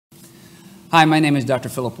Hi, my name is Dr.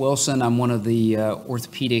 Philip Wilson. I'm one of the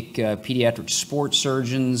orthopedic pediatric sports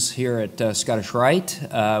surgeons here at Scottish Rite.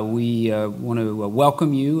 We want to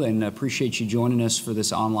welcome you and appreciate you joining us for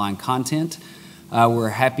this online content. We're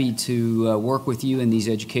happy to work with you in these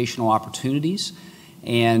educational opportunities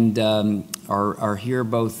and are here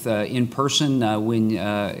both in person when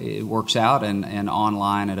it works out and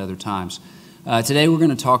online at other times. Today we're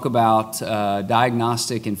going to talk about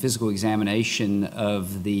diagnostic and physical examination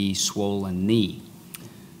of the swollen knee.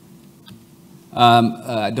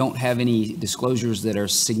 I don't have any disclosures that are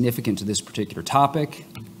significant to this particular topic.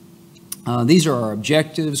 These are our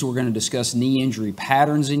objectives. We're going to discuss knee injury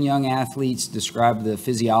patterns in young athletes, describe the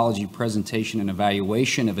physiology, presentation, and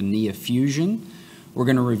evaluation of a knee effusion. We're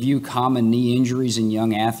going to review common knee injuries in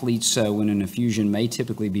young athletes when an effusion may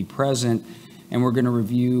typically be present. And we're going to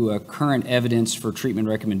review current evidence for treatment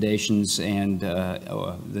recommendations and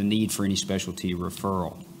the need for any specialty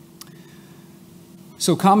referral.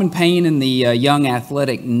 So common pain in the young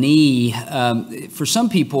athletic knee, for some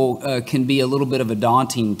people, can be a little bit of a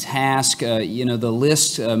daunting task. The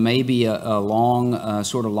list may be a long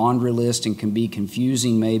sort of laundry list and can be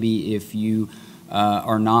confusing maybe if you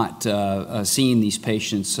are not seeing these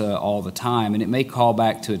patients all the time. And it may call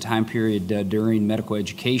back to a time period during medical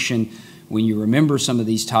education when you remember some of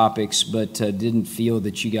these topics but didn't feel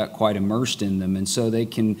that you got quite immersed in them. And so they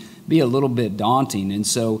can be a little bit daunting. And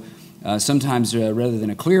so sometimes rather than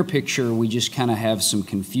a clear picture, we just kind of have some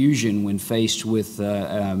confusion when faced with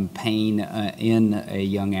pain in a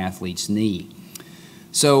young athlete's knee.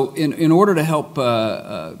 So in order to help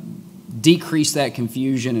decrease that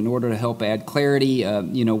confusion, in order to help add clarity,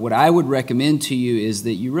 what I would recommend to you is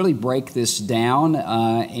that you really break this down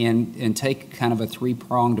and take kind of a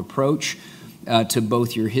three-pronged approach to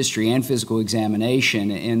both your history and physical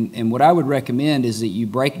examination. And what I would recommend is that you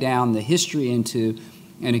break down the history into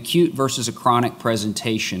an acute versus a chronic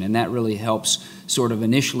presentation, and that really helps sort of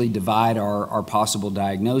initially divide our possible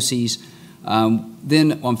diagnoses.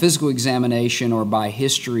 Then on physical examination or by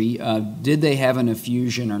history, did they have an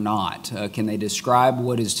effusion or not? Can they describe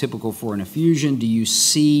what is typical for an effusion? Do you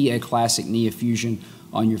see a classic knee effusion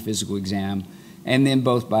on your physical exam? And then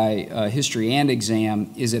both by history and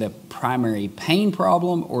exam, is it a primary pain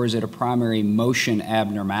problem or is it a primary motion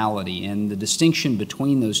abnormality? And the distinction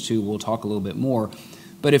between those two, we'll talk a little bit more.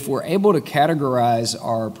 But if we're able to categorize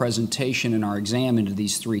our presentation and our exam into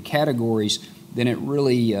these three categories, then it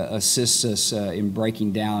really assists us in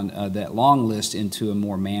breaking down that long list into a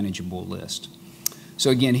more manageable list. So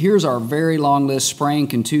again, here's our very long list: sprain,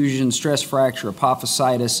 contusion, stress fracture,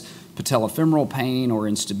 apophysitis, patellofemoral pain or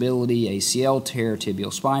instability, ACL tear,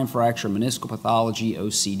 tibial spine fracture, meniscal pathology,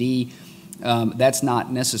 OCD. That's not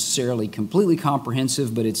necessarily completely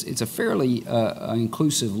comprehensive, but it's a fairly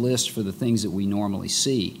inclusive list for the things that we normally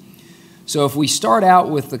see. So if we start out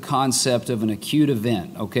with the concept of an acute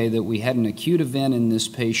event, okay, that we had an acute event in this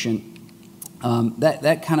patient,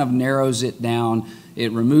 that kind of narrows it down.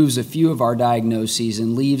 It removes a few of our diagnoses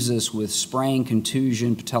and leaves us with sprain,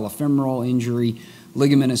 contusion, patellofemoral injury,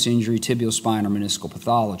 ligamentous injury, tibial spine, or meniscal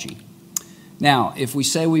pathology. Now, if we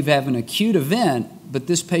say we have an acute event, but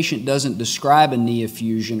this patient doesn't describe a knee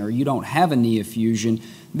effusion or you don't have a knee effusion,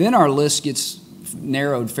 then our list gets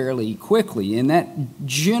narrowed fairly quickly, and that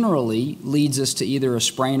generally leads us to either a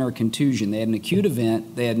sprain or a contusion. They had an acute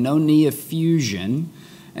event, they had no knee effusion,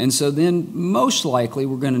 and so then most likely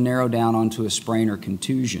we're going to narrow down onto a sprain or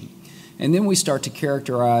contusion. And then we start to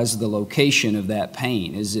characterize the location of that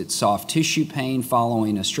pain. Is it soft tissue pain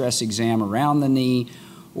following a stress exam around the knee,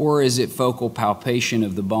 or is it focal palpation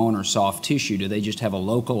of the bone or soft tissue? Do they just have a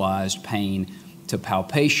localized pain to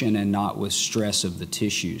palpation and not with stress of the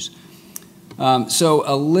tissues? So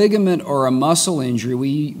a ligament or a muscle injury,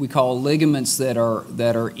 we call ligaments that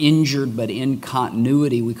are injured but in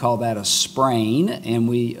continuity, we call that a sprain. And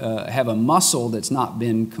we have a muscle that's not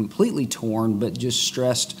been completely torn but just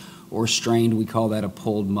stressed or strained, we call that a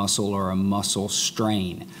pulled muscle or a muscle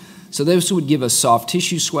strain. So this would give us soft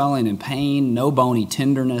tissue swelling and pain, no bony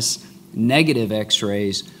tenderness, negative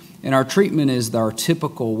x-rays. And our treatment is our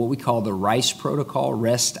typical, what we call the RICE protocol,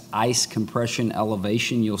 rest, ice, compression,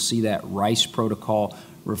 elevation. You'll see that RICE protocol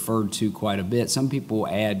referred to quite a bit. Some people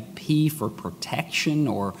add P for protection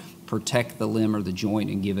or protect the limb or the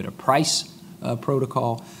joint and give it a PRICE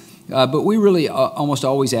protocol. But we really almost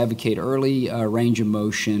always advocate early range of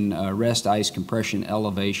motion, rest, ice, compression,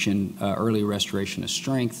 elevation, early restoration of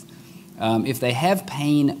strength. If they have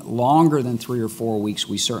pain longer than 3 or 4 weeks,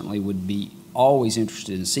 we certainly would be always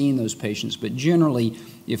interested in seeing those patients, but generally,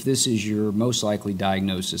 if this is your most likely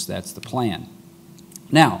diagnosis, that's the plan.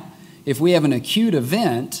 Now, if we have an acute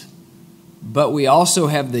event, But we also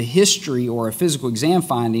have the history or a physical exam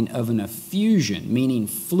finding of an effusion, meaning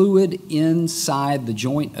fluid inside the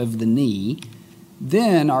joint of the knee.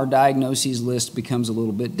 Then our diagnoses list becomes a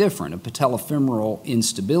little bit different. A patellofemoral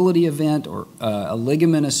instability event, or a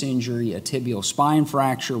ligamentous injury, a tibial spine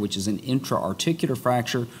fracture, which is an intra-articular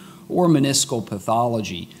fracture, or meniscal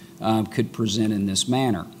pathology could present in this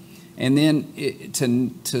manner. And then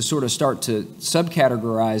to sort of start to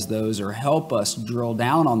subcategorize those or help us drill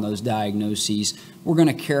down on those diagnoses, we're going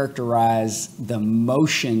to characterize the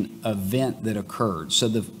motion event that occurred. So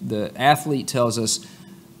the athlete tells us,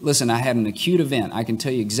 listen, I had an acute event. I can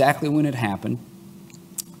tell you exactly when it happened.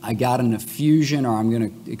 I got an effusion, or I'm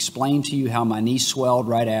going to explain to you how my knee swelled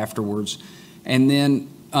right afterwards. And then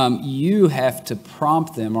you have to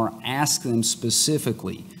prompt them or ask them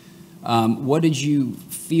specifically, what did you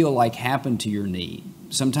feel like happened to your knee?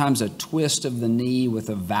 Sometimes a twist of the knee with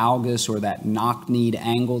a valgus or that knock-kneed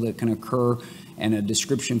angle that can occur, and a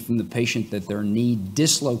description from the patient that their knee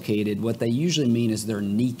dislocated. What they usually mean is their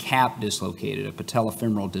kneecap dislocated, a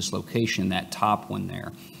patellofemoral dislocation, that top one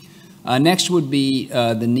there. Next would be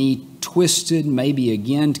the knee twisted, maybe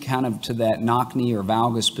again kind of to that knock-knee or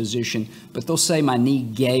valgus position, but they'll say my knee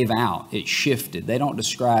gave out, it shifted. They don't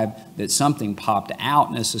describe that something popped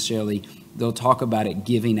out necessarily. They'll talk about it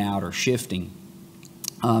giving out or shifting.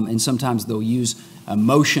 And sometimes they'll use a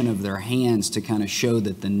motion of their hands to kind of show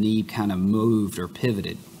that the knee kind of moved or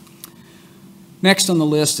pivoted. Next on the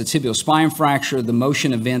list, a tibial spine fracture. The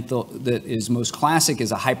motion event that is most classic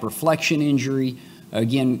is a hyperflexion injury.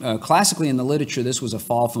 Again, classically in the literature, this was a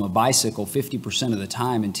fall from a bicycle 50% of the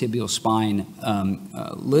time in tibial spine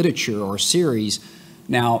literature or series.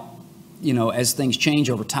 Now, you know, as things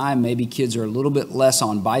change over time, maybe kids are a little bit less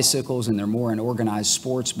on bicycles and they're more in organized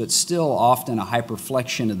sports, but still often a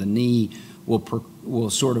hyperflexion of the knee will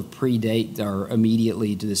sort of predate or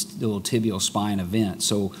immediately to this little tibial spine event.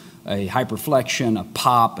 So a hyperflexion, a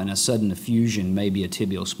pop, and a sudden effusion may be a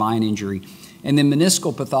tibial spine injury. And then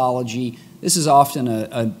meniscal pathology, this is often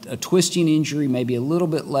a twisting injury, maybe a little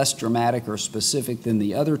bit less dramatic or specific than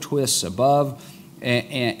the other twists above.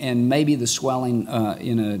 And maybe the swelling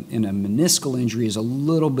in a meniscal injury is a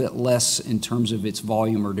little bit less in terms of its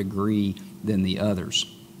volume or degree than the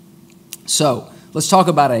others. So let's talk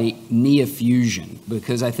about a knee effusion,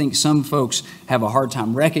 because I think some folks have a hard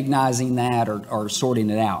time recognizing that or sorting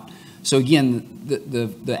it out. So again,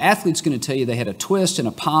 the athlete's going to tell you they had a twist and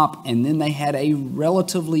a pop, and then they had a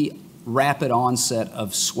relatively rapid onset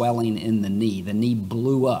of swelling in the knee. The knee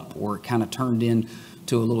blew up, or it kind of turned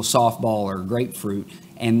into a little softball or grapefruit,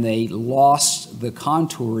 and they lost the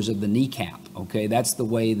contours of the kneecap. Okay, that's the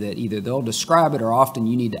way that either they'll describe it, or often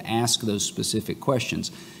you need to ask those specific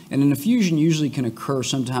questions. And an effusion usually can occur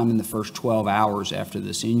sometime in the first 12 hours after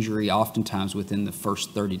this injury, oftentimes within the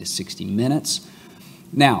first 30 to 60 minutes.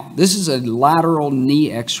 Now, this is a lateral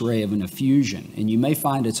knee x-ray of an effusion, and you may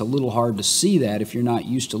find it's a little hard to see that if you're not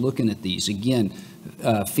used to looking at these. Again,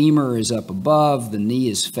 femur is up above, the knee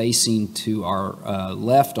is facing to our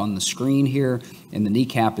left on the screen here, and the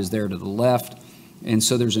kneecap is there to the left. And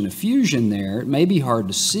so there's an effusion there. It may be hard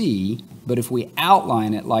to see, but if we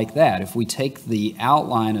outline it like that, if we take the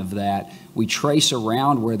outline of that, we trace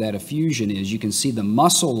around where that effusion is, you can see the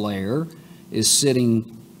muscle layer is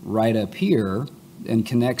sitting right up here and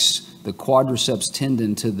connects the quadriceps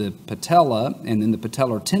tendon to the patella, and then the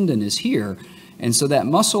patellar tendon is here. And so that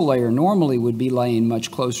muscle layer normally would be laying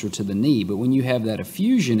much closer to the knee, but when you have that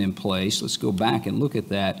effusion in place, let's go back and look at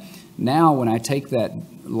that. Now when I take that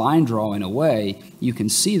line drawing away, you can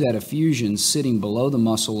see that effusion sitting below the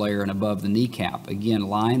muscle layer and above the kneecap. Again,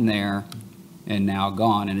 line there and now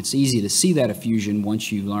gone, and it's easy to see that effusion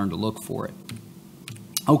once you learn to look for it.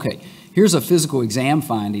 Okay, here's a physical exam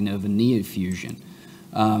finding of a knee effusion.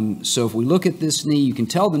 So if we look at this knee, you can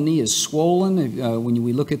tell the knee is swollen. When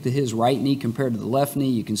we look at his right knee compared to the left knee,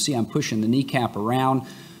 you can see I'm pushing the kneecap around.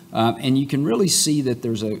 And you can really see that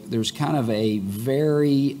there's kind of a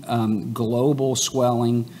very global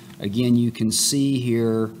swelling. Again, you can see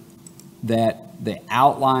here that the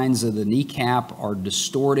outlines of the kneecap are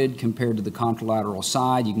distorted compared to the contralateral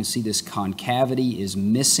side. You can see this concavity is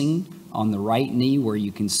missing on the right knee, where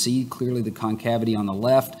you can see clearly the concavity on the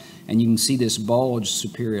left, and you can see this bulge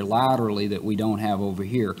superior laterally that we don't have over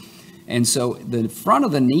here. And so the front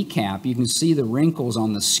of the kneecap, you can see the wrinkles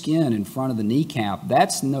on the skin in front of the kneecap.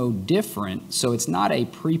 That's no different. So it's not a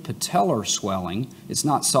prepatellar swelling. It's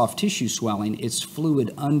not soft tissue swelling. It's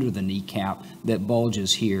fluid under the kneecap that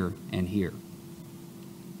bulges here and here.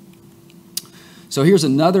 So here's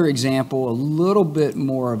another example, a little bit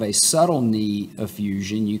more of a subtle knee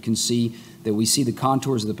effusion. You can see that we see the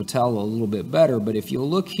contours of the patella a little bit better. But if you'll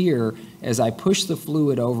look here, as I push the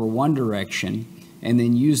fluid over one direction and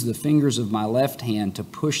then use the fingers of my left hand to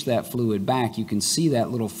push that fluid back, you can see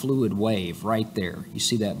that little fluid wave right there. You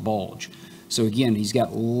see that bulge. So again, he's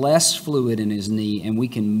got less fluid in his knee, and we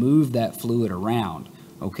can move that fluid around.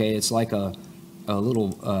 Okay, it's like a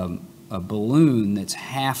little a balloon that's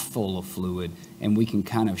half full of fluid, and we can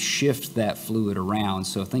kind of shift that fluid around.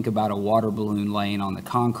 So think about a water balloon laying on the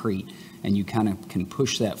concrete, and you kind of can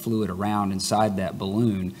push that fluid around inside that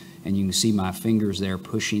balloon, and you can see my fingers there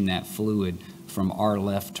pushing that fluid from our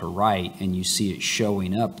left to right, and you see it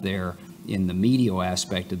showing up there in the medial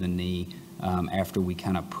aspect of the knee after we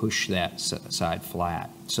kind of push that side flat.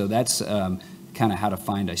 So that's kind of how to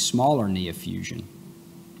find a smaller knee effusion.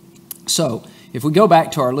 So if we go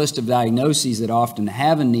back to our list of diagnoses that often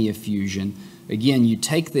have a knee effusion, again, you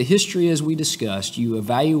take the history as we discussed, you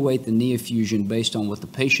evaluate the knee effusion based on what the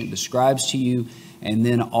patient describes to you, and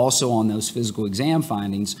then also on those physical exam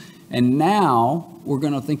findings. And now we're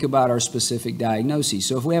going to think about our specific diagnoses.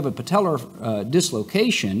 So if we have a patellar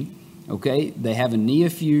dislocation, okay, they have a knee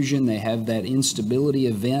effusion, they have that instability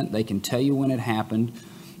event, they can tell you when it happened.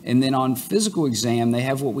 And then on physical exam, they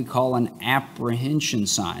have what we call an apprehension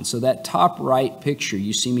sign. So that top right picture,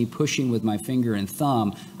 you see me pushing with my finger and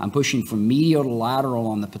thumb. I'm pushing from medial to lateral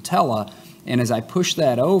on the patella. And as I push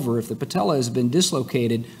that over, if the patella has been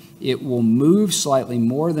dislocated, it will move slightly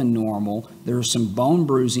more than normal. There's some bone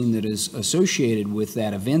bruising that is associated with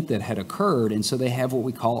that event that had occurred. And so they have what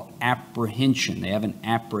we call apprehension. They have an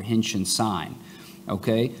apprehension sign,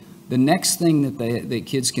 okay? The next thing that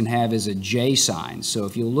kids can have is a J sign. So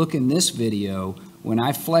if you look in this video, when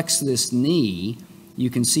I flex this knee, you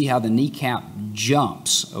can see how the kneecap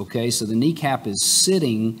jumps, okay? So the kneecap is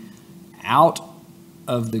sitting out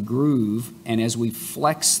of the groove, and as we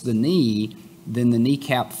flex the knee, then the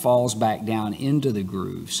kneecap falls back down into the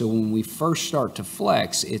groove. So when we first start to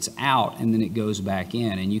flex, it's out, and then it goes back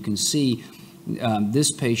in. And you can see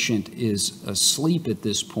this patient is asleep at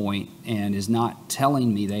this point and is not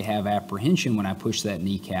telling me they have apprehension when I push that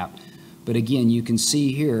kneecap. But again, you can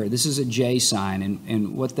see here, this is a J sign,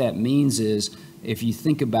 and what that means is if you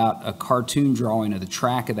think about a cartoon drawing of the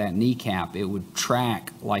track of that kneecap, it would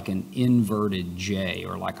track like an inverted J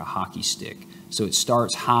or like a hockey stick. So it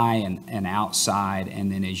starts high and outside,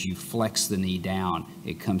 and then as you flex the knee down,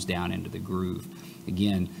 it comes down into the groove.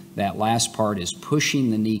 Again, that last part is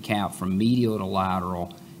pushing the kneecap from medial to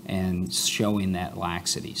lateral and showing that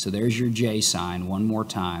laxity. So there's your J sign one more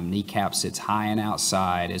time. Kneecap sits high and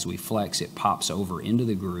outside. As we flex, it pops over into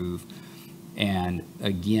the groove. And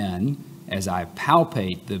again, as I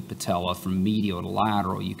palpate the patella from medial to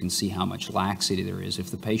lateral, you can see how much laxity there is.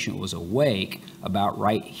 If the patient was awake, about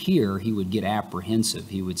right here, he would get apprehensive.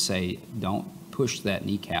 He would say, don't push that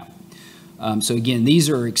kneecap. So again, these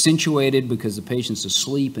are accentuated because the patient's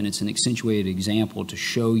asleep, and it's an accentuated example to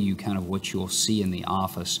show you kind of what you'll see in the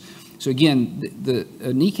office. So again, the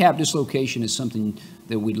kneecap dislocation is something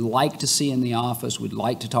that we'd like to see in the office. We'd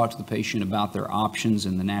like to talk to the patient about their options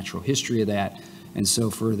and the natural history of that. And so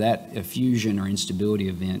for that effusion or instability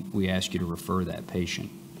event, we ask you to refer that patient.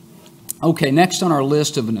 Okay, next on our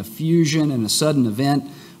list of an effusion and a sudden event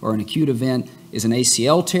or an acute event is an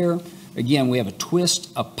ACL tear. Again, we have a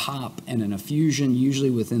twist, a pop, and an effusion usually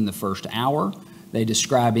within the first hour. They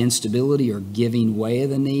describe instability or giving way of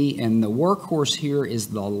the knee, and the workhorse here is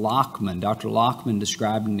the Lockman. Dr. Lockman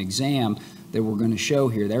described an exam that we're going to show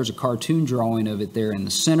here. There's a cartoon drawing of it there in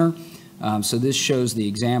the center. So this shows the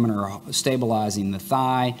examiner stabilizing the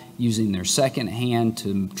thigh, using their second hand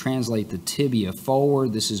to translate the tibia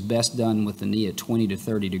forward. This is best done with the knee at 20 to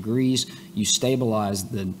 30 degrees. You stabilize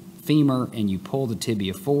the femur and you pull the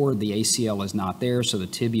tibia forward. The ACL is not there, so the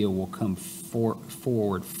tibia will come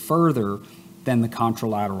forward further than the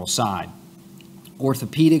contralateral side.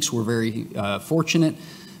 Orthopedics, we're very fortunate.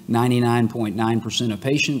 99.9% of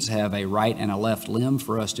patients have a right and a left limb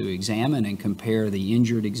for us to examine and compare the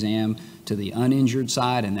injured exam to the uninjured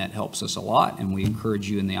side, and that helps us a lot, and we encourage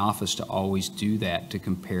you in the office to always do that to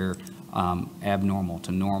compare abnormal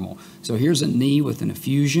to normal. So here's a knee with an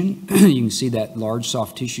effusion. You can see that large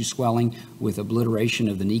soft tissue swelling with obliteration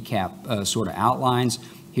of the kneecap sort of outlines.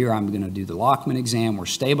 Here I'm going to do the Lockman exam. We're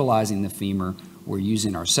stabilizing the femur. We're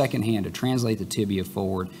using our second hand to translate the tibia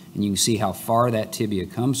forward, and you can see how far that tibia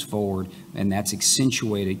comes forward, and that's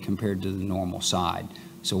accentuated compared to the normal side.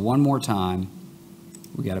 So one more time,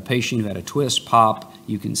 we got a patient who had a twist pop.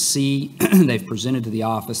 You can see they've presented to the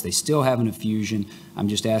office. They still have an effusion. I'm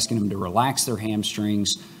just asking them to relax their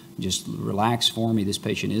hamstrings, Just relax for me. This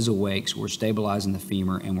patient is awake, so we're stabilizing the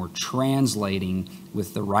femur, and we're translating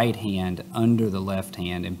with the right hand under the left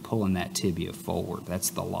hand and pulling that tibia forward. That's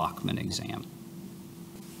the Lockman exam.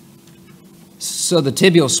 So the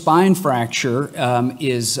tibial spine fracture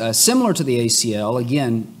is similar to the ACL.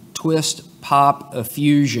 Again, twist, pop,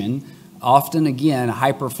 effusion. Often, again,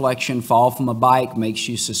 hyperflexion, fall from a bike makes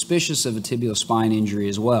you suspicious of a tibial spine injury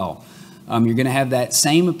as well. You're going to have that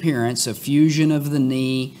same appearance, effusion of the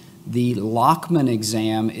knee. The Lockman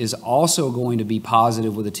exam is also going to be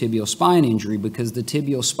positive with a tibial spine injury because the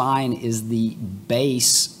tibial spine is the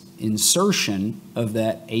base insertion of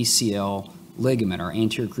that ACL ligament, or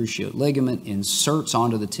anterior cruciate ligament inserts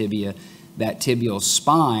onto the tibia. That tibial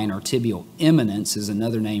spine, or tibial eminence is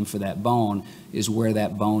another name for that bone, is where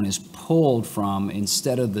that bone is pulled from.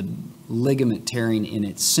 Instead of the ligament tearing in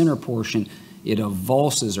its center portion, it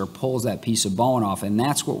avulses or pulls that piece of bone off, and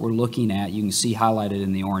that's what we're looking at. You can see highlighted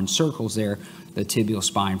in the orange circles there, the tibial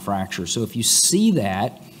spine fracture. So if you see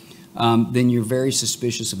that, then you're very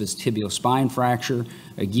suspicious of this tibial spine fracture.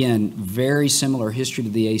 Again, very similar history to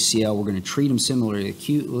the ACL. We're going to treat them similarly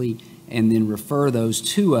acutely and then refer those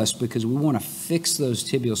to us because we want to fix those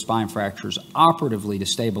tibial spine fractures operatively to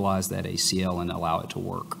stabilize that ACL and allow it to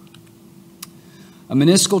work. A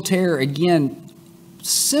meniscal tear, again,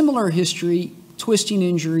 similar history, twisting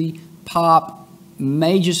injury, pop,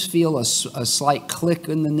 may just feel a slight click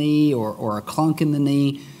in the knee or a clunk in the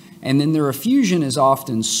knee, and then their effusion is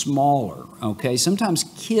often smaller, okay? Sometimes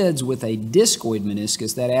kids with a discoid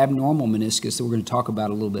meniscus, that abnormal meniscus that we're going to talk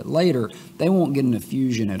about a little bit later, they won't get an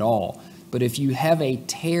effusion at all. But if you have a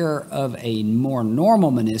tear of a more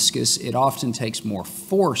normal meniscus, it often takes more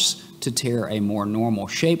force to tear a more normal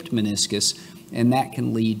shaped meniscus, and that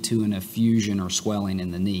can lead to an effusion or swelling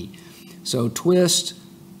in the knee. So twist,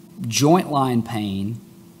 joint line pain,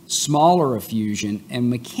 smaller effusion,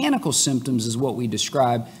 and mechanical symptoms is what we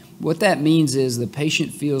describe. What that means is the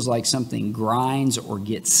patient feels like something grinds or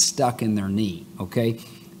gets stuck in their knee, okay?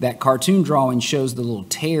 That cartoon drawing shows the little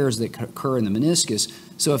tears that occur in the meniscus.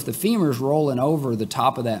 So if the femur is rolling over the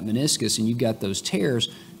top of that meniscus and you've got those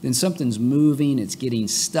tears, then something's moving, it's getting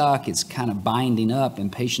stuck, it's kind of binding up,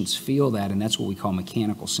 and patients feel that, and that's what we call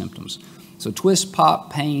mechanical symptoms. So twist,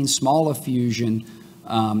 pop, pain, small effusion,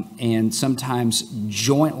 and sometimes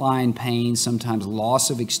joint line pain, sometimes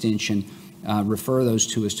loss of extension. Refer those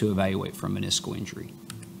to us to evaluate for a meniscal injury.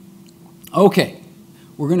 Okay,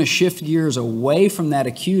 we're going to shift gears away from that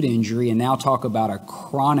acute injury and now talk about a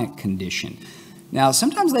chronic condition. Now,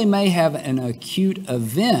 sometimes they may have an acute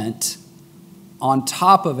event on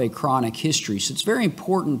top of a chronic history, so it's very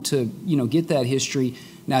important to get that history.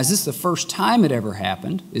 Now, is this the first time it ever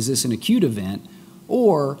happened? Is this an acute event?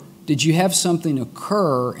 Or did you have something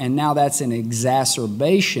occur and now that's an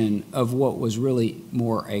exacerbation of what was really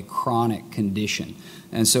more a chronic condition?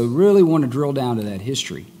 And so really want to drill down to that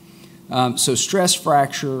history. So stress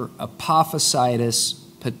fracture, apophysitis,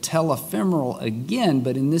 patellofemoral again,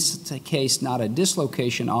 but in this case not a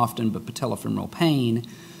dislocation often, but patellofemoral pain.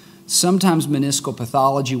 Sometimes meniscal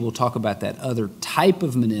pathology, we'll talk about that other type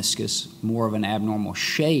of meniscus, more of an abnormal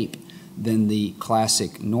shape than the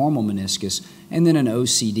classic normal meniscus, and then an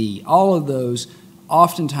OCD. All of those,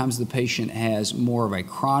 oftentimes the patient has more of a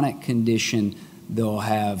chronic condition. They'll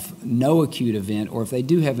have no acute event, or if they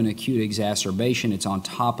do have an acute exacerbation, it's on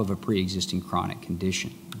top of a pre-existing chronic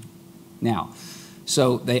condition. Now,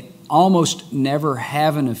 so they almost never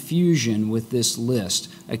have an effusion with this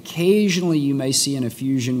list. Occasionally you may see an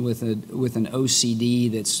effusion with an OCD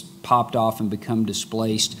that's popped off and become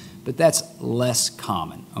displaced, but that's less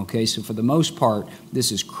common, okay? So for the most part,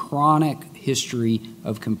 this is chronic history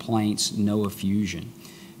of complaints, no effusion.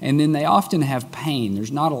 And then they often have pain.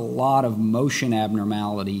 There's not a lot of motion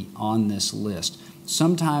abnormality on this list.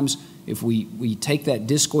 Sometimes if we take that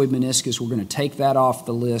discoid meniscus, we're going to take that off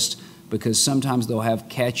the list because sometimes they'll have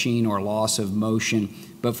catching or loss of motion.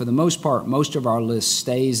 But for the most part, most of our list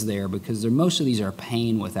stays there because most of these are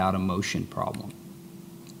pain without a motion problem.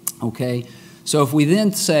 Okay? So if we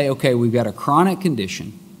then say, okay, we've got a chronic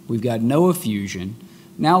condition, we've got no effusion,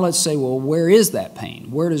 now let's say, well, where is that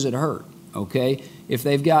pain? Where does it hurt? Okay? If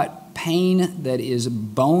they've got pain that is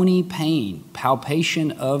bony pain,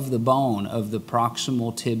 palpation of the bone of the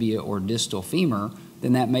proximal tibia or distal femur,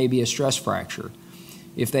 then that may be a stress fracture.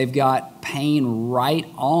 If they've got pain right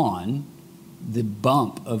on the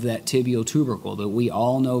bump of that tibial tubercle that we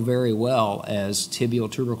all know very well as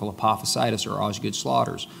tibial tubercle apophysitis or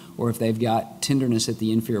Osgood-Schlatters, or if they've got tenderness at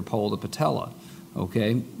the inferior pole of the patella,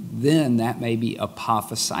 okay, then that may be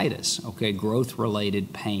apophysitis, okay,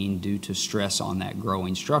 growth-related pain due to stress on that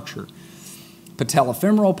growing structure.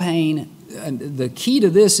 Patellofemoral pain, the key to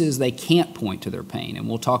this is they can't point to their pain, and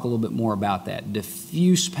we'll talk a little bit more about that.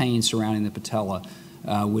 Diffuse pain surrounding the patella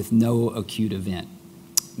with no acute event.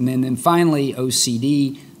 And then finally,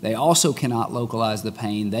 OCD, they also cannot localize the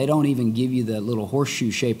pain. They don't even give you the little horseshoe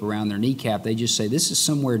shape around their kneecap. They just say, this is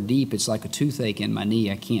somewhere deep. It's like a toothache in my knee.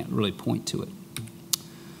 I can't really point to it.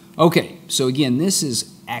 Okay, so again, this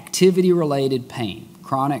is activity-related pain,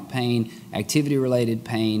 chronic pain, activity-related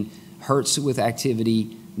pain, hurts with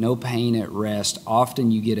activity, no pain at rest. Often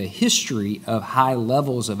you get a history of high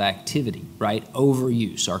levels of activity, right?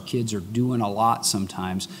 Overuse. Our kids are doing a lot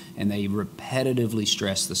sometimes, and they repetitively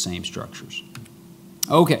stress the same structures.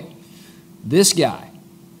 Okay, this guy,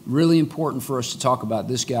 really important for us to talk about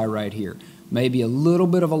this guy right here. Maybe a little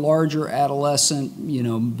bit of a larger adolescent, you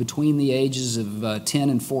know, between the ages of 10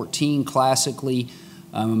 and 14 classically,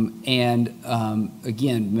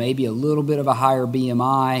 again, maybe a little bit of a higher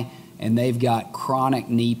BMI, and they've got chronic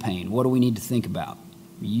knee pain. What do we need to think about?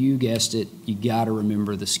 You guessed it, you got to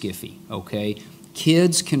remember the skiffy, okay?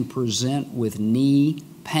 Kids can present with knee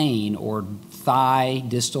pain or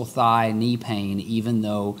distal thigh knee pain, even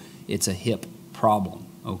though it's a hip problem,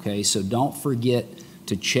 okay? So don't forget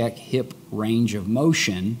to check hip range of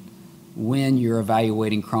motion when you're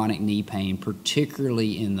evaluating chronic knee pain,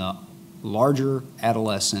 particularly in the larger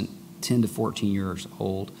adolescent, 10 to 14 years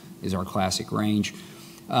old is our classic range.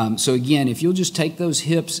 So again, if you'll just take those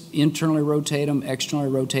hips, internally rotate them, externally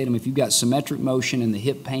rotate them. If you've got symmetric motion and the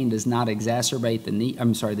hip pain does not exacerbate the knee,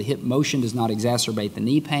 the hip motion does not exacerbate the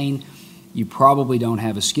knee pain, you probably don't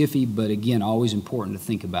have a skiffy, but again, always important to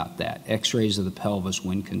think about that. X-rays of the pelvis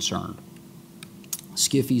when concerned.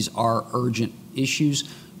 Skiffies are urgent issues.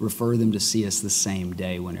 Refer them to see us the same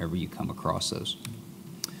day whenever you come across those.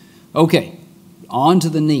 Okay. On to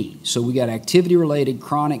the knee. So we got activity-related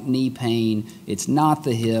chronic knee pain. It's not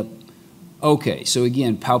the hip. Okay, so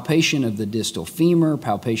again, palpation of the distal femur,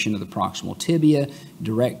 palpation of the proximal tibia,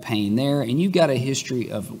 direct pain there, and you've got a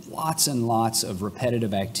history of lots and lots of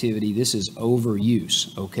repetitive activity. This is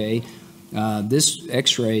overuse, okay? This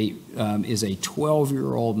x-ray is a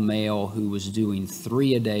 12-year-old male who was doing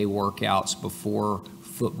 3-a-day workouts before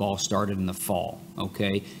football started in the fall,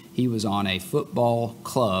 okay? He was on a football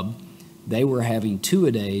club. They were having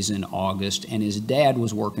 2-a-days in August, and his dad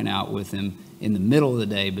was working out with him in the middle of the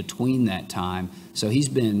day between that time. So he's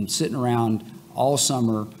been sitting around all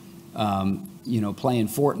summer, you know, playing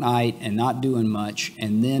Fortnite and not doing much,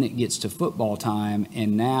 and then it gets to football time,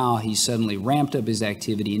 and now he's suddenly ramped up his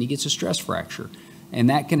activity, and he gets a stress fracture. And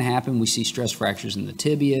that can happen. We see stress fractures in the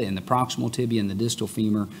tibia, in the proximal tibia, and the distal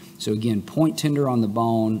femur. So again, point tender on the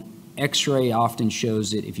bone. X-ray often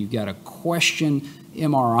shows it. If you've got a question,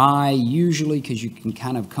 MRI usually, because you can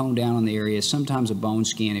kind of cone down on the area. Sometimes a bone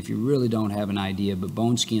scan if you really don't have an idea, but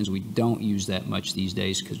bone scans we don't use that much these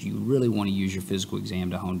days because you really want to use your physical exam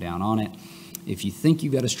to hone down on it. If you think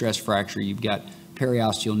you've got a stress fracture, you've got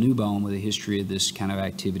periosteal new bone with a history of this kind of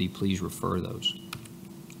activity, please refer those.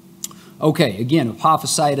 Okay, again,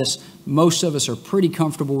 apophysitis. Most of us are pretty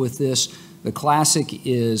comfortable with this. The classic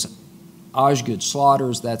is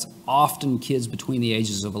Osgood-Schlatters. That's often kids between the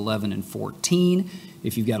ages of 11 and 14.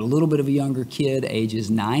 If you've got a little bit of a younger kid, ages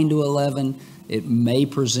 9 to 11, it may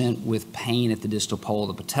present with pain at the distal pole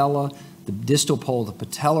of the patella. The distal pole of the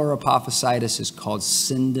patellar apophysitis is called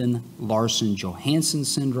Sinden-Larsen-Johansson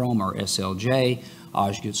syndrome, or SLJ.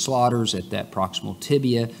 Osgood-Schlatters at that proximal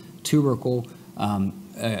tibia, tubercle,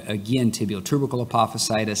 again, tibial tubercle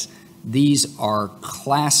apophysitis. These are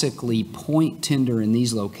classically point tender in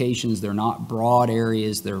these locations. They're not broad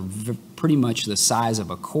areas. They're pretty much the size of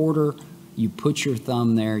a quarter. You put your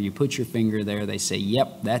thumb there, you put your finger there. They say,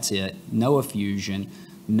 yep, that's it. No effusion,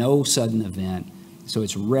 no sudden event. So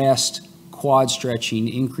it's rest, quad stretching,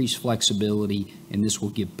 increased flexibility, and this will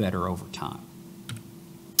get better over time.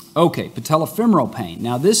 Okay, patellofemoral pain.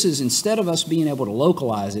 Now this is, instead of us being able to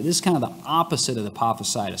localize it, this is kind of the opposite of the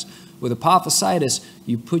apophysitis. With apophysitis,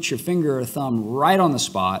 you put your finger or thumb right on the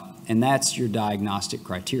spot, and that's your diagnostic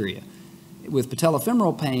criteria. With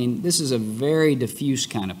patellofemoral pain, this is a very diffuse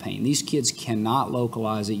kind of pain. These kids cannot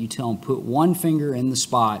localize it. You tell them put one finger in the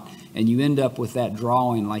spot, and you end up with that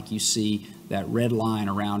drawing like you see, that red line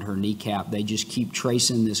around her kneecap. They just keep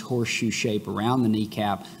tracing this horseshoe shape around the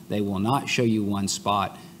kneecap. They will not show you one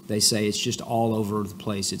spot. They say it's just all over the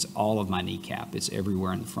place. It's all of my kneecap. It's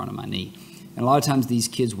everywhere in the front of my knee. And a lot of times these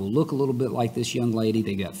kids will look a little bit like this young lady.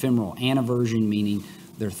 They got femoral anaversion, meaning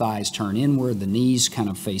their thighs turn inward, the knees kind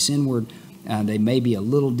of face inward. They may be a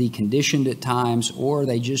little deconditioned at times, or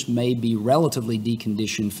they just may be relatively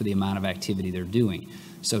deconditioned for the amount of activity they're doing.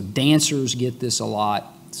 So dancers get this a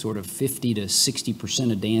lot. sort of 50 to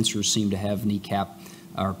 60% of dancers seem to have kneecap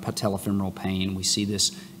or patellofemoral pain. We see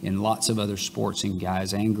this in lots of other sports in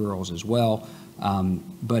guys and girls as well.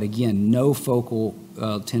 But again, no focal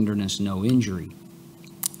tenderness, no injury.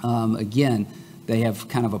 Again, they have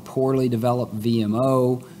kind of a poorly developed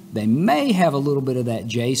VMO. They may have a little bit of that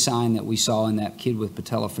J sign that we saw in that kid with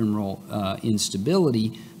patellofemoral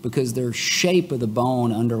instability, because their shape of the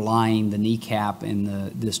bone underlying the kneecap and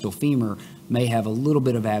the distal femur may have a little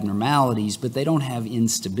bit of abnormalities, but they don't have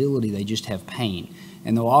instability, they just have pain.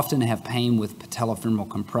 And they'll often have pain with patellofemoral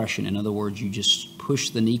compression. In other words, you just push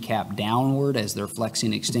the kneecap downward as they're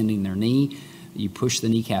flexing, extending their knee. You push the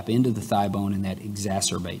kneecap into the thigh bone, and that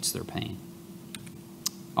exacerbates their pain.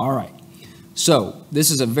 All right. So this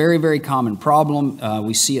is a very, very common problem.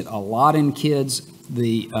 We see it a lot in kids.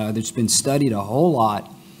 There's been studied a whole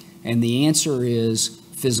lot, and the answer is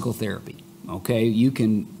physical therapy. Okay, you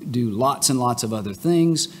can do lots and lots of other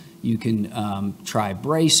things. You can try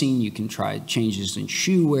bracing, you can try changes in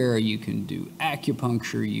shoe wear, you can do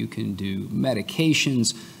acupuncture, you can do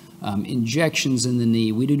medications, injections in the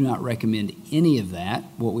knee. We do not recommend any of that.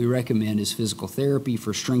 What we recommend is physical therapy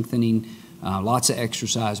for strengthening, lots of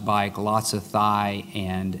exercise bike, lots of thigh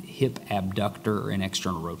and hip abductor and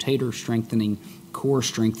external rotator strengthening, core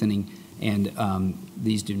strengthening, and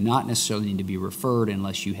these do not necessarily need to be referred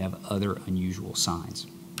unless you have other unusual signs.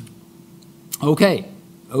 Okay.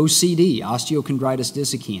 OCD, osteochondritis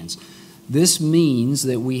dissecans. This means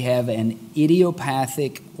that we have an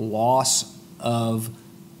idiopathic loss of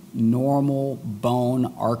normal bone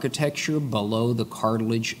architecture below the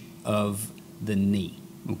cartilage of the knee,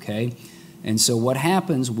 okay? And so what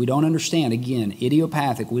happens, we don't understand, again,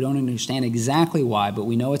 idiopathic, we don't understand exactly why, but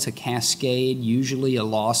we know it's a cascade, usually a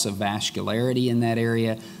loss of vascularity in that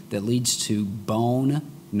area that leads to bone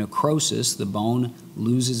necrosis. The bone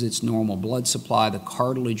loses its normal blood supply, the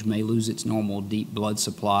cartilage may lose its normal deep blood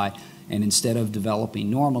supply, and instead of developing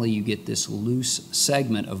normally, you get this loose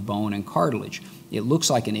segment of bone and cartilage. It looks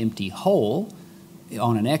like an empty hole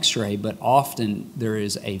on an x-ray, but often there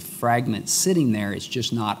is a fragment sitting there. It's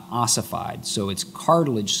just not ossified, so it's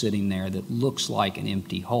cartilage sitting there that looks like an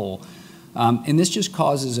empty hole. And this just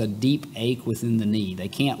causes a deep ache within the knee. They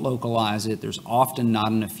can't localize it. There's often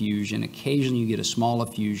not an effusion. Occasionally you get a small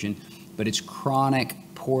effusion, but it's chronic,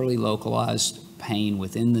 poorly localized pain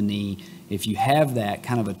within the knee. If you have that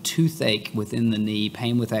kind of a toothache within the knee,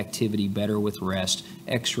 pain with activity, better with rest,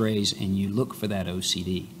 x-rays, and you look for that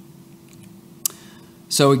OCD.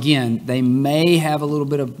 So again, they may have a little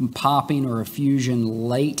bit of popping or effusion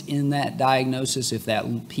late in that diagnosis if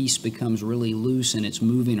that piece becomes really loose and it's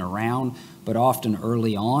moving around, but often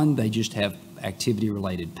early on they just have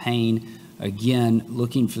activity-related pain. Again,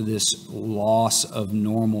 looking for this loss of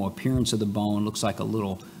normal appearance of the bone, looks like a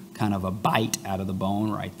little kind of a bite out of the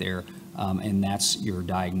bone right there, and that's your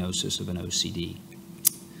diagnosis of an OCD.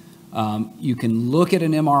 You can look at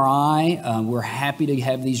an MRI. We're happy to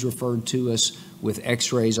have these referred to us with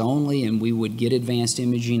x-rays only, and we would get advanced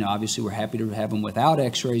imaging. Obviously, we're happy to have them without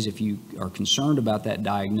x-rays if you are concerned about that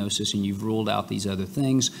diagnosis and you've ruled out these other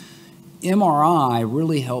things. MRI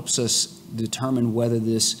really helps us determine whether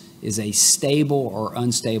this is a stable or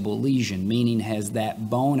unstable lesion, meaning has that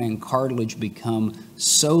bone and cartilage become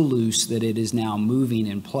so loose that it is now moving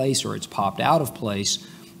in place or it's popped out of place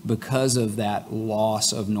because of that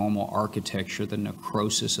loss of normal architecture. The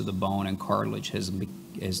necrosis of the bone and cartilage has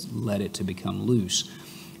led it to become loose.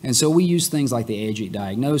 And so we use things like the AGIC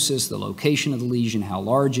diagnosis, the location of the lesion, how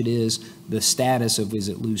large it is, the status of is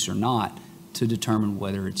it loose or not, to determine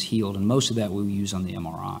whether it's healed. And most of that we use on the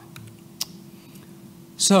MRI.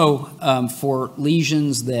 So for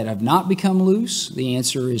lesions that have not become loose, the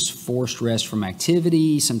answer is forced rest from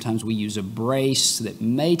activity. Sometimes we use a brace that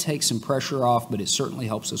may take some pressure off, but it certainly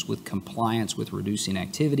helps us with compliance with reducing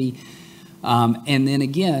activity. And then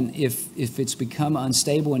again, if it's become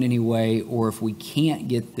unstable in any way, or if we can't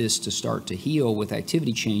get this to start to heal with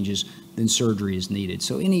activity changes, then surgery is needed.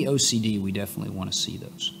 So any OCD, we definitely want to see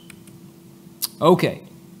those. Okay,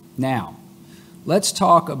 now let's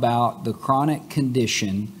talk about the chronic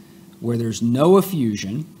condition where there's no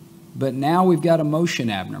effusion, but now we've got a motion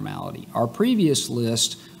abnormality. Our previous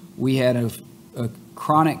list, we had a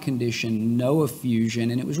chronic condition, no effusion,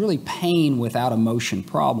 and it was really pain without a motion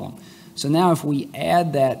problem. So now if we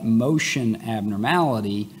add that motion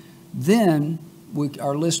abnormality, then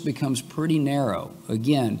our list becomes pretty narrow.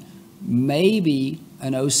 Again, maybe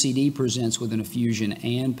an OCD presents with an effusion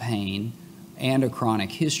and pain and a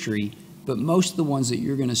chronic history, but most of the ones that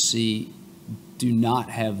you're going to see do not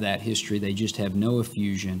have that history. They just have no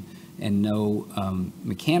effusion and no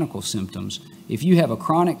mechanical symptoms. If you have a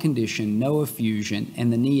chronic condition, no effusion,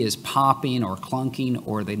 and the knee is popping or clunking,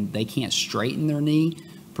 or they can't straighten their knee,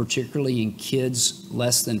 particularly in kids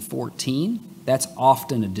less than 14, that's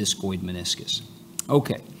often a discoid meniscus.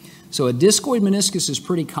 Okay, so a discoid meniscus is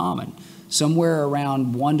pretty common. Somewhere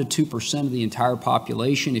around 1% to 2% of the entire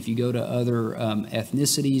population. If you go to other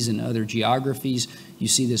ethnicities and other geographies, you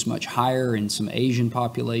see this much higher in some Asian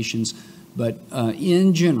populations. But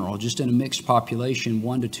in general, just in a mixed population,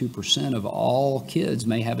 1% to 2% of all kids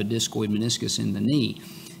may have a discoid meniscus in the knee.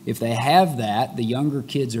 If they have that, the younger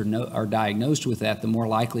kids are diagnosed with that, the more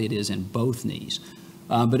likely it is in both knees.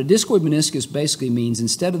 But a discoid meniscus basically means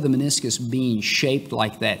instead of the meniscus being shaped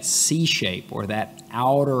like that C shape or that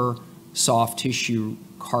outer soft tissue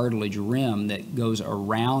cartilage rim that goes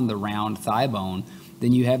around the round thigh bone,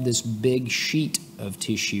 then you have this big sheet of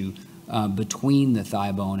tissue between the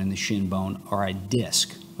thigh bone and the shin bone, or a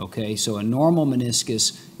disc. Okay, so a normal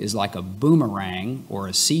meniscus is like a boomerang or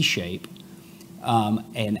a C shape.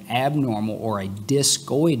 An abnormal or a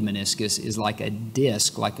discoid meniscus is like a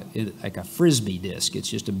disc, like a frisbee disc. It's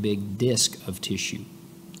just a big disc of tissue.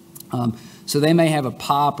 So they may have a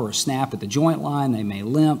pop or a snap at the joint line, they may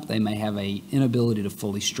limp, they may have an inability to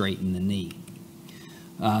fully straighten the knee.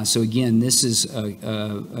 So again, this is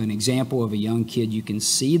an example of a young kid. You can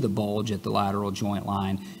see the bulge at the lateral joint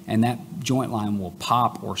line, and that joint line will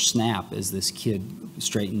pop or snap as this kid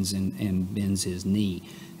straightens and bends his knee.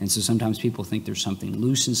 And so sometimes people think there's something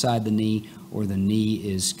loose inside the knee, or the knee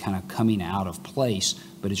is kind of coming out of place,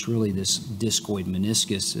 but it's really this discoid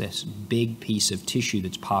meniscus, this big piece of tissue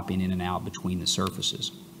that's popping in and out between the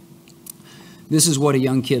surfaces. This is what a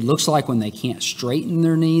young kid looks like when they can't straighten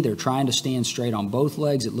their knee. They're trying to stand straight on both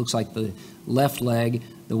legs. It looks like the left leg,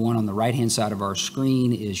 the one on the right-hand side of our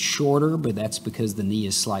screen, is shorter, but that's because the knee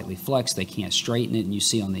is slightly flexed. They can't straighten it, and you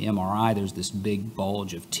see on the MRI there's this big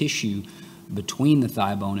bulge of tissue between the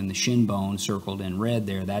thigh bone and the shin bone circled in red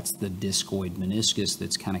there. That's the discoid meniscus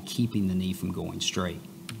that's kind of keeping the knee from going straight.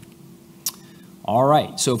 All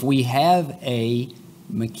right, so if we have a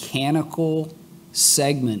mechanical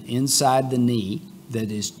segment inside the knee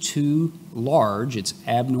that is too large, it's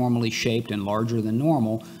abnormally shaped and larger than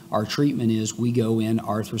normal, our treatment is we go in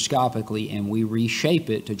arthroscopically and we reshape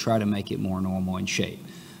it to try to make it more normal in shape.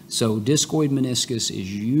 So discoid meniscus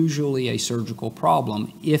is usually a surgical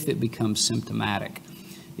problem if it becomes symptomatic.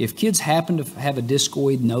 If kids happen to have a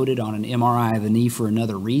discoid noted on an MRI of the knee for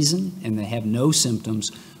another reason and they have no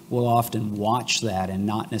symptoms, we'll often watch that and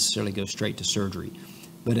not necessarily go straight to surgery.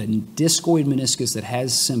 But a discoid meniscus that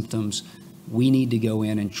has symptoms, we need to go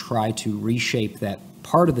in and try to reshape that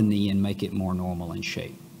part of the knee and make it more normal in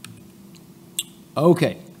shape.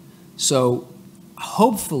 Okay, so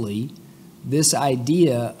hopefully this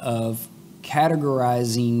idea of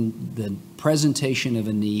categorizing the presentation of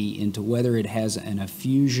a knee into whether it has an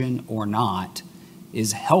effusion or not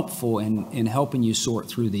is helpful in helping you sort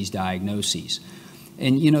through these diagnoses.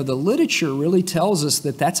 And you know, the literature really tells us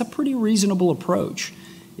that that's a pretty reasonable approach.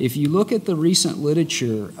 If you look at the recent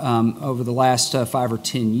literature over the last 5 or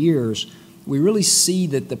 10 years, we really see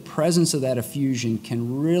that the presence of that effusion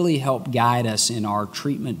can really help guide us in our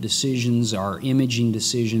treatment decisions, our imaging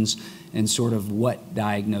decisions, and sort of what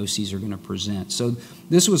diagnoses are going to present. So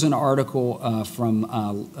this was an article from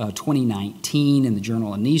 2019 in the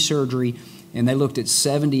Journal of Knee Surgery, and they looked at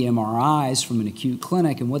 70 MRIs from an acute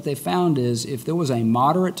clinic, and what they found is if there was a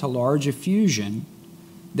moderate to large effusion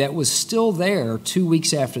that was still there 2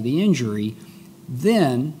 weeks after the injury,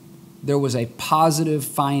 then there was a positive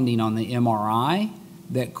finding on the MRI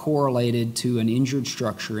that correlated to an injured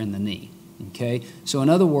structure in the knee. Okay? So in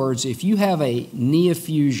other words, if you have a knee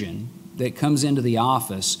effusion that comes into the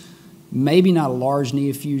office, maybe not a large knee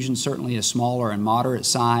effusion, certainly a smaller and moderate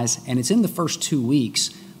size, and it's in the first 2 weeks,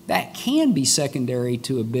 that can be secondary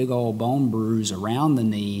to a big old bone bruise around the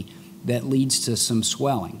knee that leads to some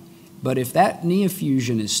swelling. But if that knee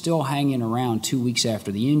effusion is still hanging around 2 weeks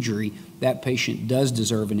after the injury, that patient does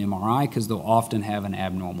deserve an MRI because they'll often have an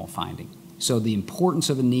abnormal finding. So the importance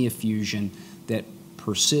of a knee effusion that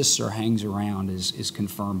persists or hangs around is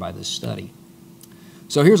confirmed by this study.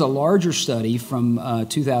 So here's a larger study from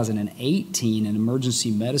 2018, an emergency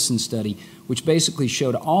medicine study, which basically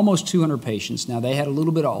showed almost 200 patients. Now, they had a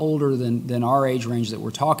little bit older than our age range that we're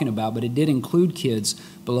talking about, but it did include kids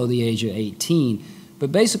below the age of 18.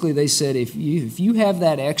 But basically, they said if you have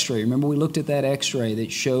that x-ray, remember we looked at that x-ray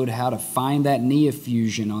that showed how to find that knee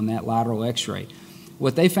effusion on that lateral x-ray.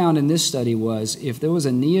 What they found in this study was if there was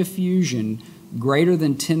a knee effusion greater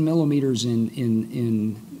than 10 millimeters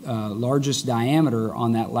in largest diameter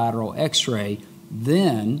on that lateral x-ray,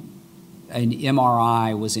 then an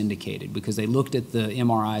MRI was indicated, because they looked at the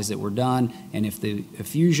MRIs that were done, and if the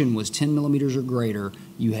effusion was 10 millimeters or greater,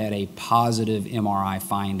 you had a positive MRI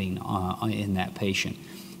finding in that patient.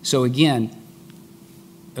 So again,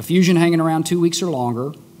 effusion hanging around 2 weeks or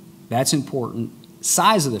longer, that's important.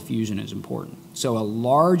 Size of the effusion is important. So a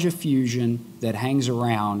large effusion that hangs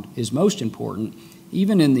around is most important.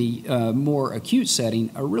 Even in the more acute setting,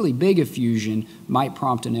 a really big effusion might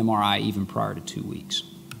prompt an MRI even prior to 2 weeks.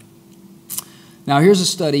 Now here's a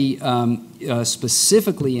study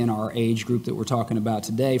specifically in our age group that we're talking about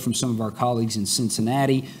today from some of our colleagues in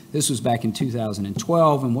Cincinnati. This was back in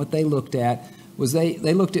 2012, and what they looked at was they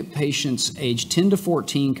looked at patients aged 10 to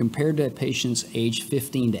 14 compared to patients aged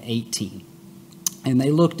 15 to 18. And they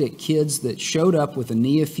looked at kids that showed up with a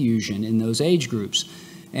knee effusion in those age groups.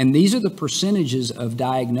 And these are the percentages of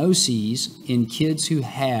diagnoses in kids who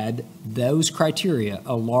had those criteria,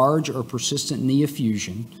 a large or persistent knee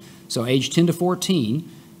effusion. So age 10 to 14,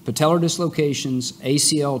 patellar dislocations,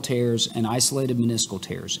 ACL tears, and isolated meniscal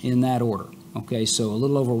tears, in that order. Okay, so a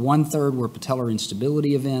little over 1/3 were patellar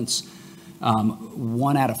instability events,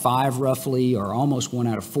 1 out of 5 roughly, or almost 1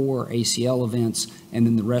 out of 4 ACL events, and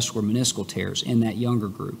then the rest were meniscal tears in that younger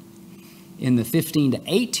group. In the 15 to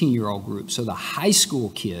 18-year-old group, so the high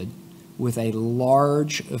school kid with a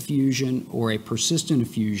large effusion or a persistent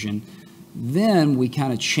effusion, then we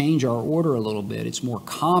kind of change our order a little bit. It's more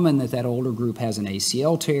common that that older group has an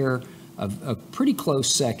ACL tear, a pretty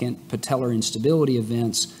close second, patellar instability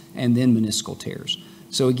events, and then meniscal tears.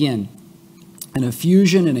 So again, an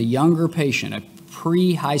effusion in a younger patient, a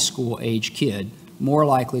pre-high school age kid, more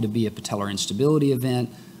likely to be a patellar instability event.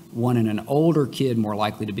 One in an older kid, more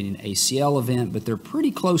likely to be an ACL event, but they're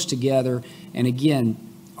pretty close together. And again,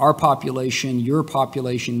 our population, your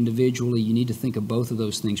population individually, you need to think of both of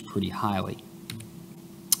those things pretty highly.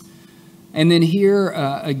 And then here,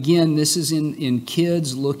 again, this is in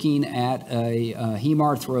kids looking at a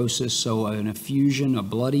hemarthrosis, so an effusion, a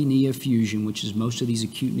bloody knee effusion, which is most of these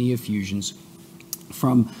acute knee effusions,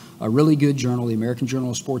 from a really good journal, the American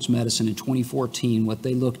Journal of Sports Medicine in 2014. What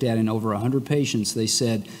they looked at in over 100 patients, they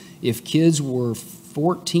said if kids were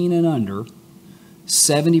 14 and under,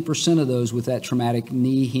 70% of those with that traumatic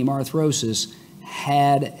knee hemarthrosis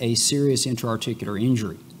had a serious intra-articular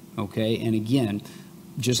injury, okay? And again,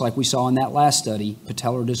 just like we saw in that last study,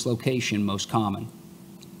 patellar dislocation most common.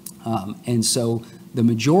 And so the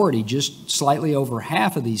majority, just slightly over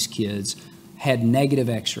half of these kids, had negative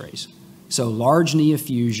x-rays. So large knee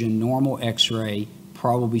effusion, normal x-ray,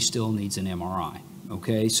 probably still needs an MRI,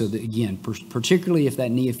 okay? So again, particularly if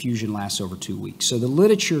that knee effusion lasts over 2 weeks. So the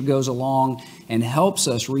literature goes along and helps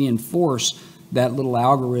us reinforce that little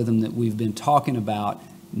algorithm that we've been talking about.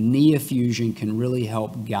 Knee effusion can really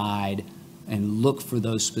help guide and look for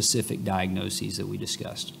those specific diagnoses that we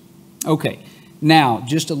discussed. Okay. Now,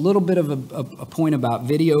 just a little bit of a point about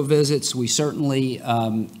video visits. We certainly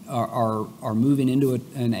are moving into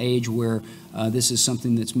an age where this is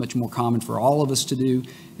something that's much more common for all of us to do.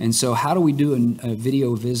 And so how do we do a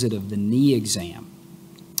video visit of the knee exam?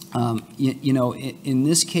 You know, in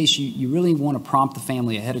this case, you really want to prompt the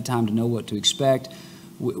family ahead of time to know what to expect.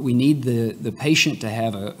 We need the patient to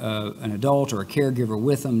have an adult or a caregiver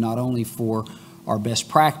with them, not only for our best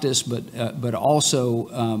practice, but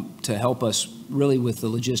also to help us really with the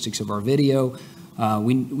logistics of our video.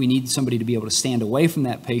 We need somebody to be able to stand away from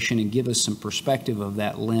that patient and give us some perspective of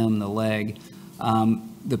that limb, the leg.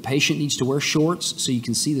 The patient needs to wear shorts so you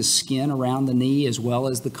can see the skin around the knee as well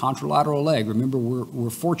as the contralateral leg. Remember, we're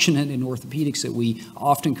fortunate in orthopedics that we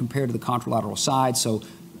often compare to the contralateral side, so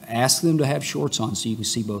ask them to have shorts on so you can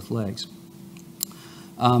see both legs.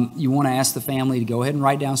 You want to ask the family to go ahead and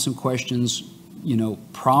write down some questions, you know,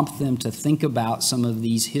 prompt them to think about some of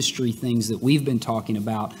these history things that we've been talking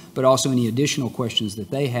about, but also any additional questions that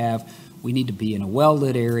they have. We need to be in a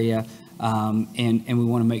well-lit area, and we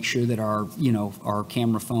want to make sure that our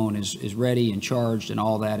camera phone is ready and charged and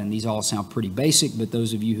all that. And these all sound pretty basic, but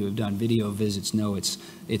those of you who have done video visits know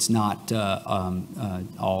it's not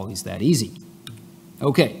always that easy.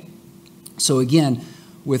 Okay, so again,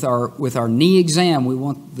 with our knee exam, we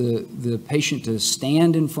want the patient to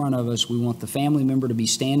stand in front of us. We want the family member to be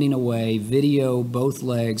standing away, video both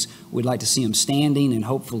legs. We'd like to see them standing and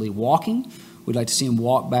hopefully walking. We'd like to see them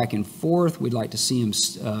walk back and forth. We'd like to see them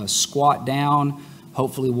squat down,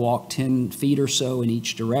 hopefully walk 10 feet or so in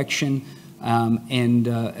each direction.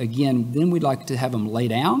 Again, then we'd like to have them lay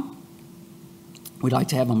down. We'd like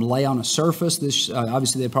to have them lay on a surface. This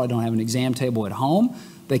obviously, they probably don't have an exam table at home.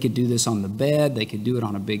 They could do this on the bed. They could do it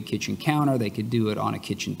on a big kitchen counter. They could do it on a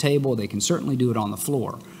kitchen table. They can certainly do it on the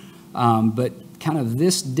floor. But kind of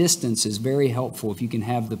this distance is very helpful. If you can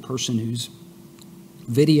have the person who's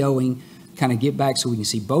videoing kind of get back so we can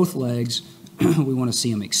see both legs. We want to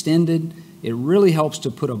see them extended. It really helps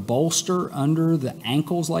to put a bolster under the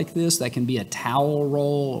ankles like this. That can be a towel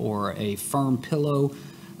roll or a firm pillow,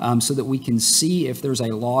 so that we can see if there's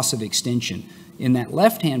a loss of extension. In that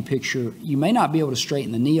left-hand picture, you may not be able to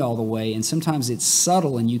straighten the knee all the way, and sometimes it's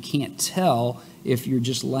subtle and you can't tell if you're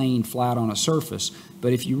just laying flat on a surface.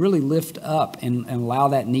 But if you really lift up and allow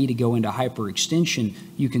that knee to go into hyperextension,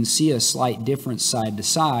 you can see a slight difference side to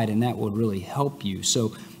side, and that would really help you.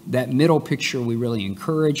 So that middle picture we really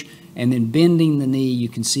encourage. And then bending the knee, you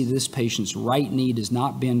can see this patient's right knee does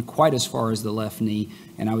not bend quite as far as the left knee.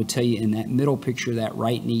 And I would tell you in that middle picture, that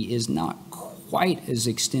right knee is not quite as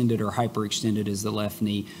extended or hyperextended as the left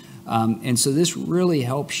knee. And so this really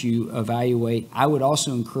helps you evaluate. I would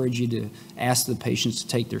also encourage you to ask the patients to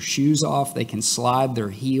take their shoes off. They can slide their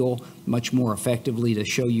heel much more effectively to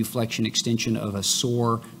show you flexion extension of a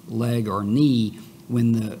sore leg or knee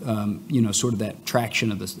when the, sort of that traction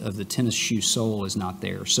of the tennis shoe sole is not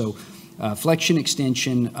there. So flexion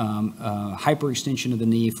extension, hyperextension of the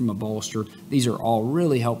knee from a bolster, these are all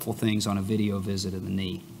really helpful things on a video visit of the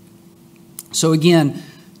knee. So again,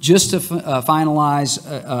 just to finalize,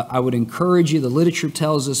 I would encourage you, the literature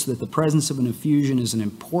tells us that the presence of an effusion is an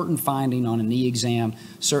important finding on a knee exam,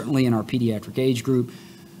 certainly in our pediatric age group.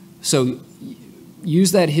 So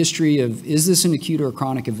use that history of, is this an acute or a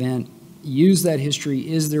chronic event? Use that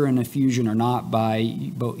history, is there an effusion or not, by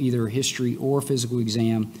both either history or physical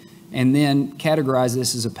exam, and then categorize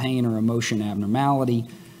this as a pain or a motion abnormality.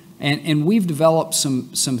 And we've developed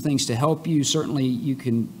some things to help you. Certainly you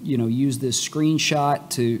can use this screenshot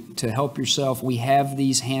to help yourself. We have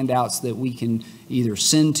these handouts that we can either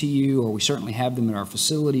send to you, or we certainly have them at our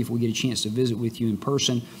facility if we get a chance to visit with you in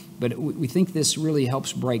person. But we think this really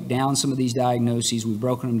helps break down some of these diagnoses. We've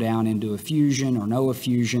broken them down into effusion or no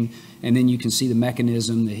effusion, and then you can see the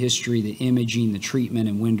mechanism, the history, the imaging, the treatment,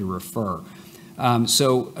 and when to refer.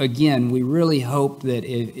 So again, we really hope that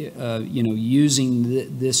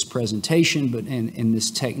using this presentation and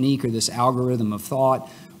this technique or this algorithm of thought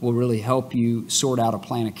will really help you sort out a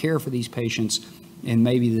plan of care for these patients, and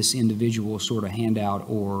maybe this individual sort of handout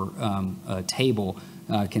or a table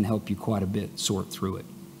can help you quite a bit sort through it.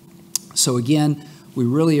 So again, we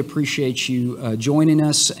really appreciate you joining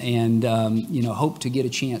us, and hope to get a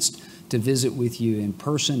chance to visit with you in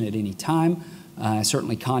person at any time.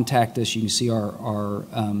 Certainly contact us. You can see our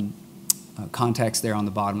contacts there on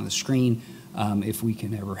the bottom of the screen if we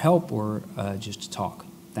can ever help or just to talk.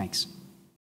 Thanks.